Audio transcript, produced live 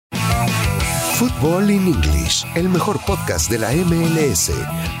Football in English, el mejor podcast de la MLS,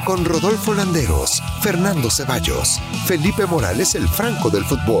 con Rodolfo Landeros, Fernando Ceballos, Felipe Morales, el Franco del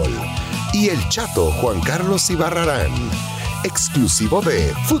fútbol, y el Chato Juan Carlos Ibarrarán, exclusivo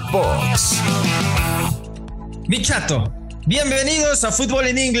de Footbox. Mi Chato, bienvenidos a Football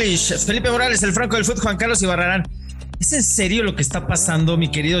in English. Felipe Morales, el Franco del fútbol, Juan Carlos Ibarrarán. ¿Es en serio lo que está pasando,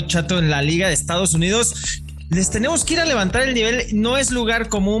 mi querido Chato, en la Liga de Estados Unidos? Les tenemos que ir a levantar el nivel. No es lugar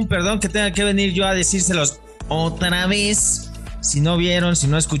común, perdón que tenga que venir yo a decírselos otra vez. Si no vieron, si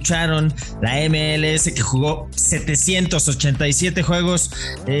no escucharon, la MLS que jugó 787 juegos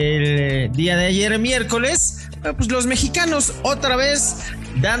el día de ayer, miércoles, pues los mexicanos otra vez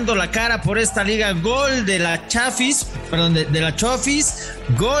dando la cara por esta liga. Gol de la Chafis, perdón, de la Chofis,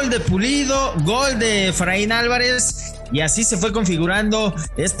 gol de Pulido, gol de Efraín Álvarez. Y así se fue configurando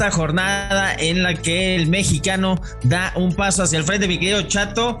esta jornada en la que el mexicano da un paso hacia el frente, mi querido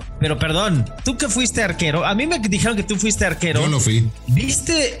Chato. Pero perdón, tú que fuiste arquero, a mí me dijeron que tú fuiste arquero. Yo lo fui.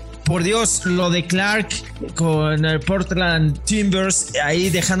 ¿Viste, por Dios, lo de Clark con el Portland Timbers ahí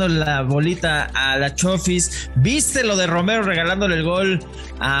dejando la bolita a la Chofis? ¿Viste lo de Romero regalándole el gol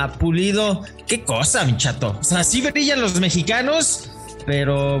a Pulido? Qué cosa, mi Chato. O sea, así brillan los mexicanos.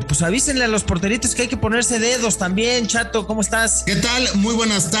 Pero pues avísenle a los porteritos que hay que ponerse dedos también. Chato, ¿cómo estás? ¿Qué tal? Muy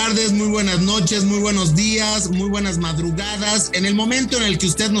buenas tardes, muy buenas noches, muy buenos días, muy buenas madrugadas. En el momento en el que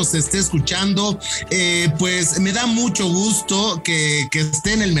usted nos esté escuchando, pues me da mucho gusto que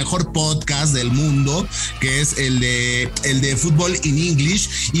esté en el mejor podcast del mundo, que es el de Football in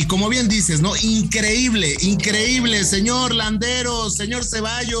English. Y como bien dices, ¿no? Increíble, señor Landeros, señor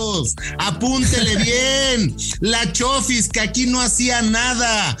Ceballos, apúntele bien. La Chofis, que aquí no hacía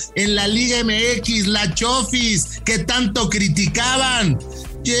nada en la Liga MX, la Chofis que tanto criticaban,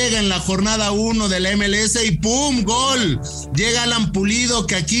 llega en la jornada 1 de la MLS y ¡pum! Gol. Llega Alan Pulido,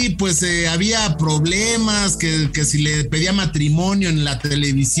 que aquí pues había problemas, que si le pedía matrimonio en la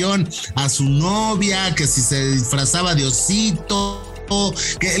televisión a su novia, que si se disfrazaba de osito,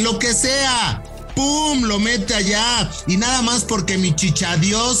 que lo que sea. ¡Pum! Lo mete allá. Y nada más porque mi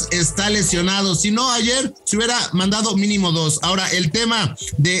chichadios está lesionado. Si no, ayer se hubiera mandado mínimo 2. Ahora, el tema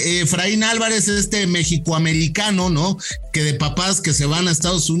de Efraín Álvarez, este mexicoamericano, ¿no? Que de papás que se van a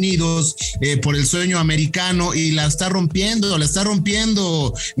Estados Unidos por el sueño americano y la está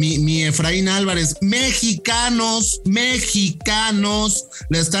rompiendo mi Efraín Álvarez. Mexicanos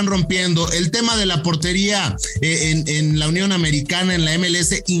la están rompiendo. El tema de la portería en la Unión Americana, en la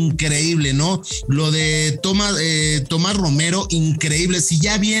MLS, increíble, ¿no? Lo de Tomás Romero, increíble. Si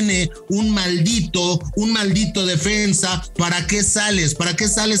ya viene un maldito defensa, ¿para qué sales? ¿Para qué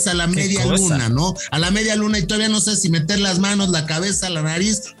sales a la media luna, no? A la media luna y todavía no sé si meter las manos, la cabeza, la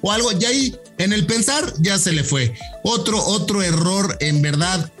nariz o algo. Ya ahí, en el pensar, ya se le fue. Otro error, en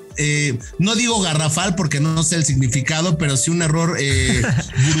verdad. No digo garrafal porque no sé el significado, pero sí un error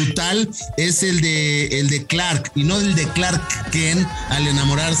brutal es el de Clark, y no el de Clark Kent al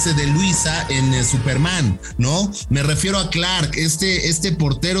enamorarse de Luisa en Superman, ¿no? Me refiero a Clark, este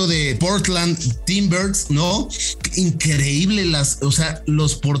portero de Portland Timbers, ¿no? Increíble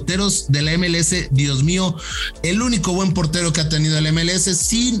los porteros de la MLS, Dios mío, el único buen portero que ha tenido la MLS,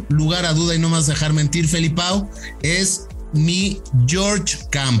 sin lugar a duda, y no me vas a dejar mentir, Felipao, es mi George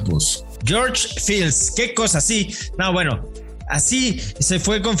Campos. George Fields, qué cosa, sí. No, bueno, así se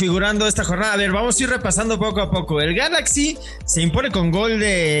fue configurando esta jornada. A ver, vamos a ir repasando poco a poco. El Galaxy se impone con gol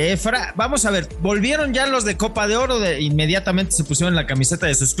de Efra. Vamos a ver, volvieron ya los de Copa de Oro, inmediatamente se pusieron la camiseta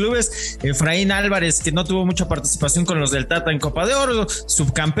de sus clubes. Efraín Álvarez, que no tuvo mucha participación con los del Tata en Copa de Oro,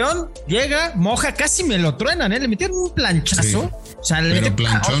 subcampeón, llega, moja, casi me lo truenan, le metieron un planchazo. Sí. O sea, le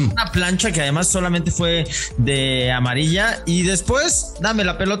metieron una plancha que además solamente fue de amarilla. Y después, dame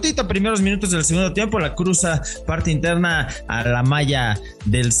la pelotita, primeros minutos del segundo tiempo, la cruza parte interna a la malla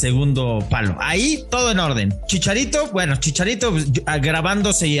del segundo palo. Ahí todo en orden. Chicharito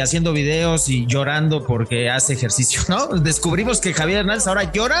grabándose y haciendo videos y llorando porque hace ejercicio, ¿no? Descubrimos que Javier Hernández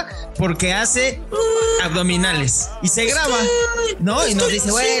ahora llora porque hace abdominales y se graba, ¿no? Y nos dice,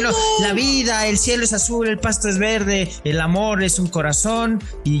 bueno, la vida, el cielo es azul, el pasto es verde, el amor es un corazón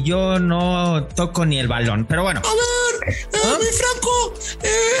y yo no toco ni el balón. Pero bueno. A ver, mi Franco,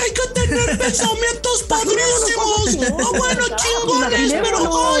 hay que tener pensamientos padrísimos. Bueno, chingones,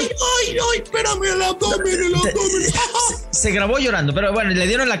 pero ay, espérame, el abdomen. Se grabó llorando, pero bueno, le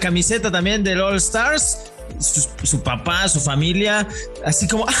dieron la camiseta también del All Stars. su papá, su familia, así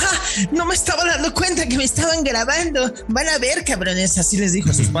como, no me estaba dando cuenta que me estaban grabando. Van a ver, cabrones. Así les dijo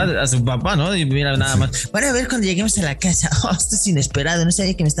a sus padres, a su papá, ¿no? Y mira, nada más. Van a ver cuando lleguemos a la casa. Esto es inesperado. No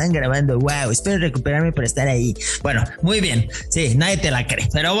sabía que me estaban grabando. Wow, espero recuperarme por estar ahí. Bueno, muy bien. Sí, nadie te la cree.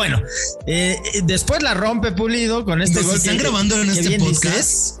 Pero bueno, después la rompe Pulido con este gol. ¿Nos están grabando en este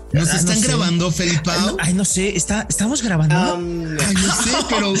podcast? ¿Nos están grabando, Felipao? Ay, no sé. ¿Estamos grabando? Ay, no sé,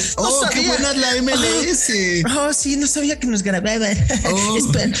 pero... qué buena es la MLS. Sí, no sabía que nos grababan.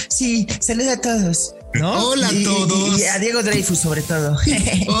 Sí, saluda a todos, ¿no? Hola a todos. Y a Diego Dreyfus, sobre todo.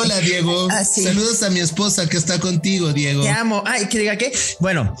 Hola, Diego. Sí. Saludos a mi esposa que está contigo, Diego. Te amo. Ay, que diga qué.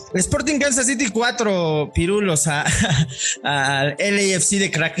 Bueno, Sporting Kansas City 4 pirulos a LAFC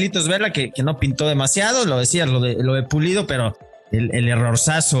de Cracklitos Vela, que no pintó demasiado. Lo decías, lo de Pulido, pero el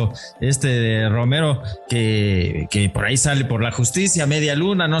errorzazo de Romero que por ahí sale por la justicia, media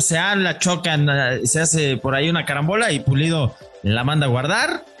luna, no se habla, chocan, se hace por ahí una carambola y Pulido la manda a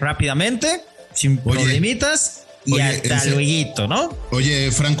guardar rápidamente, sin problemitas y hasta luego, ¿no?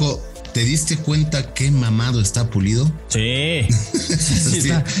 Oye, Franco, ¿te diste cuenta qué mamado está Pulido? Sí.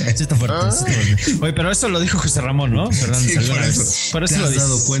 Sí, está fuerte. Oye, pero eso lo dijo José Ramón, ¿no? Sí, por eso ¿te has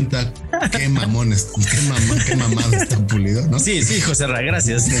dado cuenta qué mamado está Pulido, ¿no? Sí, José Ramón,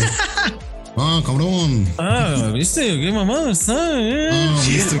 gracias. Cabrón. ¿Viste? Qué mamado está,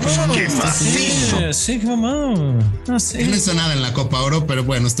 ¿viste? Qué macizo. Sí, qué mamado. No hizo nada en la Copa Oro, pero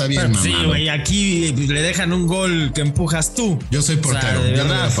bueno, está bien, mamado. Sí, güey, aquí le dejan un gol que empujas tú. Yo soy portero, yo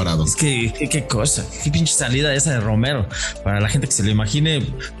no hubiera parado. Es que, qué cosa, qué pinche salida esa de Romero. Para la gente que se lo imagine,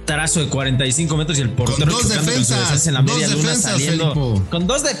 trazo de 45 metros y el portero con dos defensas en la media luna saliendo. Felipo. Con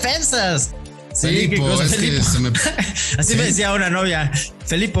 2 defensas. Sí, Felipo, qué cosa, es Felipo. que se me... Así me decía una novia.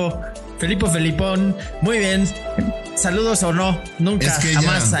 Felipón, muy bien. Saludos o no, nunca, es que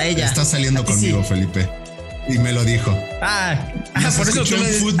jamás a ella. Está saliendo conmigo, sí. Felipe. Y me lo dijo. Por eso tú en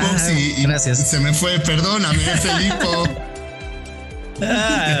Footbox y gracias. Se me fue, perdóname, Felipo.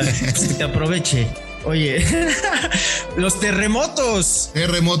 Pues que te aproveche. Oye, los terremotos.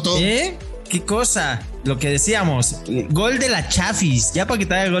 Terremoto. ¿Qué cosa? Lo que decíamos, gol de la Chafis. Ya para que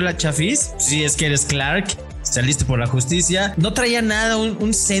te haga gol la Chafis, si es que eres Clark, saliste por la justicia. No traía nada,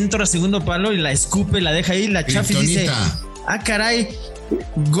 un centro a segundo palo y la escupe, la deja ahí. La Chafis dice, caray,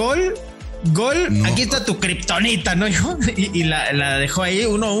 gol. No. Aquí está tu kriptonita, ¿no, hijo? Y la dejó ahí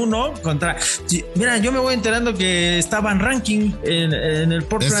 1-1 contra... Mira, yo me voy enterando que estaba en ranking en el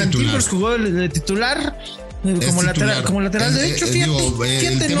Portland Timbers, jugó de titular. Como lateral derecho, fíjate.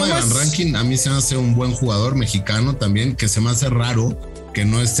 El tema de Van Ranking a mí se me hace un buen jugador mexicano también, que se me hace raro que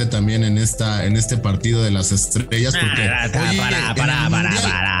no esté también en este partido de las estrellas, porque en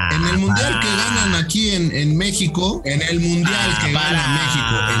el mundial que ganan aquí en México,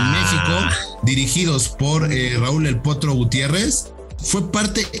 dirigidos por Raúl El Potro Gutiérrez, fue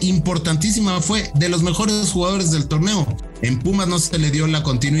parte importantísima, fue de los mejores jugadores del torneo. En Pumas no se le dio la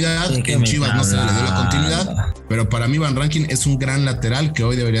continuidad, en Chivas no se le dio la continuidad, pero para mí Van Ranking es un gran lateral que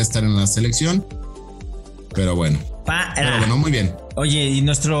hoy debería estar en la selección. Pero bueno, muy bien. Oye, y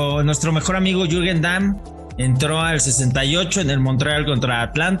nuestro mejor amigo Jürgen Damm entró al 68 en el Montreal contra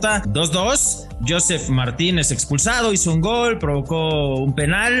Atlanta, 2-2. Joseph Martínez expulsado, hizo un gol, provocó un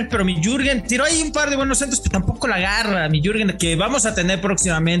penal, pero mi Jürgen tiró ahí un par de buenos centros, pero tampoco la agarra. Mi Jürgen, que vamos a tener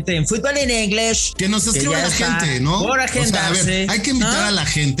próximamente en Fútbol en Inglés. Que nos escriba la gente, ¿no? Por agendarse. O sea, a ver, hay que invitar a la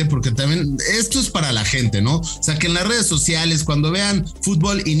gente, porque también esto es para la gente, ¿no? O sea, que en las redes sociales, cuando vean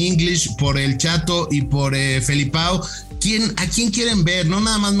Fútbol in English por el Chato y por Felipao, ¿a quién quieren ver? No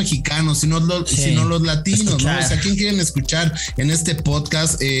nada más mexicanos, sino los latinos, ¿no? O sea, ¿quién quieren escuchar en este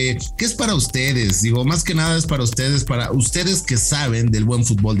podcast? ¿Qué es para ustedes? Digo, más que nada es para ustedes que saben del buen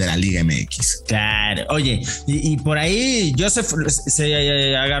fútbol de la Liga MX. Claro, oye, y por ahí Joseph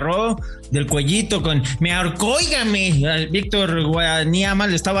se agarró del cuellito con me ahorcó, óigame. Víctor Guaniama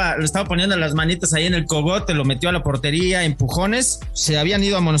le estaba poniendo las manitas ahí en el cogote, lo metió a la portería, empujones. Se habían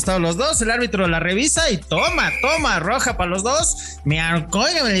ido amonestados los dos, el árbitro la revisa y toma, roja para los dos. Me ahorcó,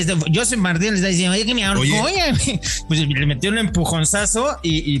 óigame. Joseph Martínez le está diciendo, oye, que me ahorcó, óigame. Pues le metió un empujonzazo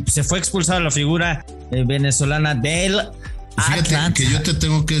y se fue expulsado a la figura venezolana del Fíjate Atlanta. Que yo te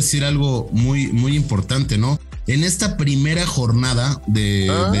tengo que decir algo muy, muy importante, ¿no? En esta primera jornada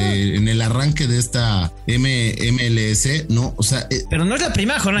en el arranque de esta MLS, ¿no? O sea, pero no es la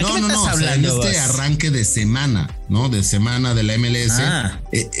primera jornada, ¿qué me estás hablando? O sea, en este arranque de semana, ¿no? De semana de la MLS,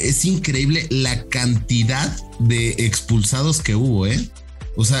 es increíble la cantidad de expulsados que hubo, ¿eh?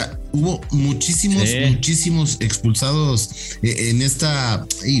 O sea, hubo muchísimos expulsados en esta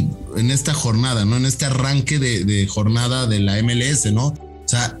jornada, ¿no? En este arranque de jornada de la MLS, ¿no? O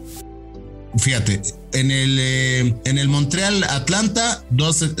sea, fíjate, en el Montreal Atlanta,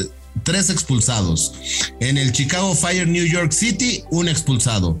 3 expulsados. En el Chicago Fire New York City, 1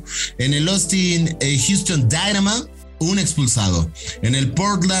 expulsado. En el Austin Houston Dynamo, 1 expulsado. En el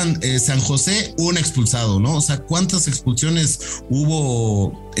Portland San José, 1 expulsado, ¿no? O sea, ¿cuántas expulsiones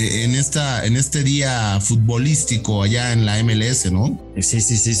hubo en este día futbolístico allá en la MLS, no? Sí,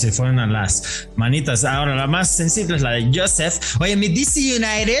 se fueron a las manitas. Ahora, la más sensible es la de Joseph. Oye, mi DC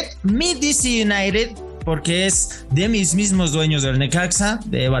United, porque es de mis mismos dueños del Necaxa,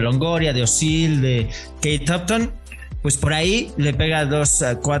 de Eva Longoria, de Osil, de Kate Upton. Pues por ahí le pega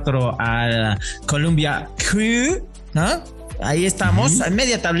 2-4 a la Columbia Crew, ¿no? Ahí estamos, en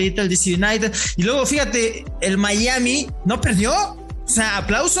media tablita el DC United. Y luego fíjate, el Miami no perdió. O sea,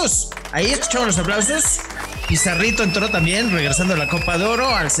 aplausos. Ahí escuchamos los aplausos. Pizarrito entró también, regresando a la Copa de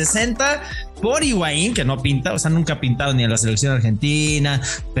Oro al 60 por Higuaín, que no pinta, o sea, nunca ha pintado ni en la selección argentina.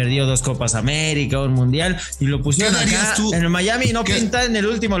 Perdió 2 Copas América, un Mundial, y lo pusieron acá en el Miami y no pinta en el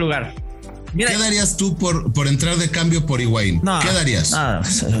último lugar. Mira, ¿qué darías tú por entrar de cambio por Higuaín? No, ¿qué darías? No,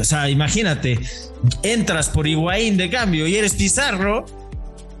 o sea, imagínate, entras por Higuaín de cambio y eres Pizarro,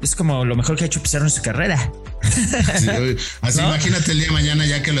 es como lo mejor que ha hecho Pizarro en su carrera. Así ¿no? Imagínate el día de mañana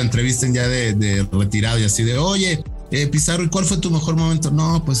ya que lo entrevisten ya de retirado y así de, oye, Pizarro, ¿y cuál fue tu mejor momento?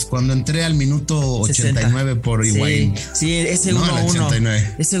 No, pues cuando entré al minuto 89 60. Por Higuaín. Sí, ese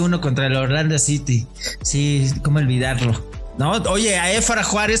 1-1. Ese 1 contra el Orlando City. Sí, cómo olvidarlo. No, oye, a Efra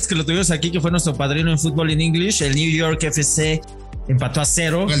Juárez, que lo tuvimos aquí, que fue nuestro padrino en fútbol en English, el New York FC empató a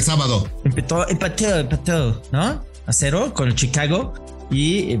 0. El sábado. Empató, ¿no? A 0 con el Chicago.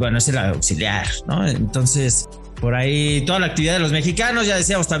 Y bueno, es el auxiliar, ¿no? Entonces, por ahí toda la actividad de los mexicanos, ya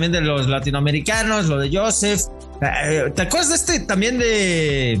decíamos también de los latinoamericanos, lo de Joseph. ¿Te acuerdas de también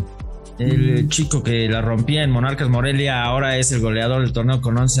de el chico que la rompía en Monarcas Morelia? Ahora es el goleador del torneo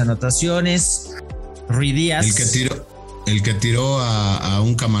con 11 anotaciones. Rui Díaz. El que tiró a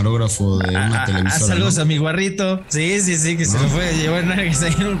un camarógrafo de una televisora. Saludos, ¿no? A mi guarrito. Sí, que se lo fue. Llevó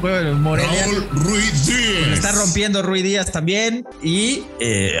en un juego de Morelia. Rui Díaz. Lo está rompiendo Rui Díaz también. Y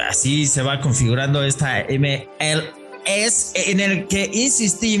así se va configurando esta MLS en el que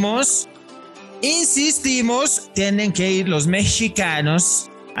insistimos, tienen que ir los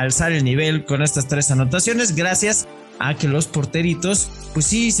mexicanos a alzar el nivel con estas 3 anotaciones, gracias a que los porteritos, pues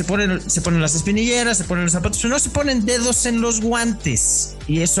sí, se ponen las espinilleras, se ponen los zapatos, pero no se ponen dedos en los guantes.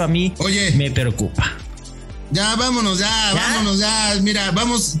 Y eso a mí me preocupa. Ya, vámonos. Mira,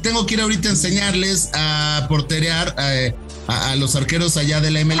 tengo que ir ahorita a enseñarles a porterear a los arqueros allá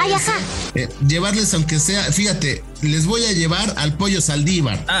de la MLS. Llevarles, aunque sea, fíjate, les voy a llevar al Pollo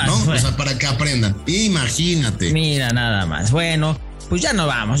Saldívar, ¿no? Bueno. O sea, para que aprendan. Imagínate. Mira, nada más. Bueno, pues ya nos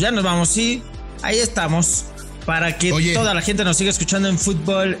vamos, sí. Ahí estamos. Para que toda la gente nos siga escuchando en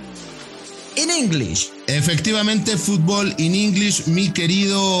Fútbol in English. Efectivamente, Fútbol in English, mi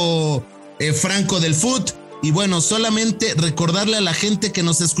querido Franco del Foot. Y bueno, solamente recordarle a la gente que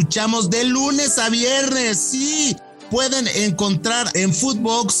nos escuchamos de lunes a viernes. Sí, pueden encontrar en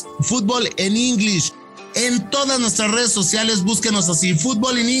Footbox Fútbol en English. En todas nuestras redes sociales, búsquenos así,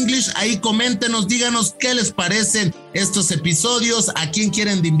 Fútbol in English, ahí coméntenos, díganos qué les parecen estos episodios, a quién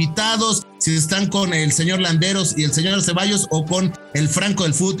quieren de invitados, si están con el señor Landeros y el señor Ceballos o con el Franco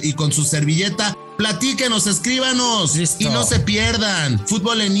del Foot y con su servilleta, platíquenos, escríbanos. Listo. Y no se pierdan,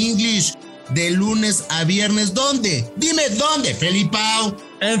 Fútbol en English, de lunes a viernes. ¿Dónde? Dime dónde, Felipao.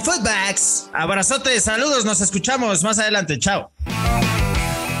 En Footbacks. Abrazote, saludos, nos escuchamos más adelante, chao.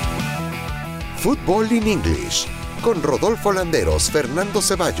 Fútbol in English, con Rodolfo Landeros, Fernando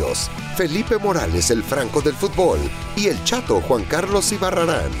Ceballos, Felipe Morales, el Franco del Fútbol, y el Chato Juan Carlos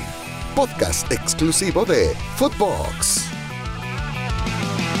Ibarrarán. Podcast exclusivo de Footbox.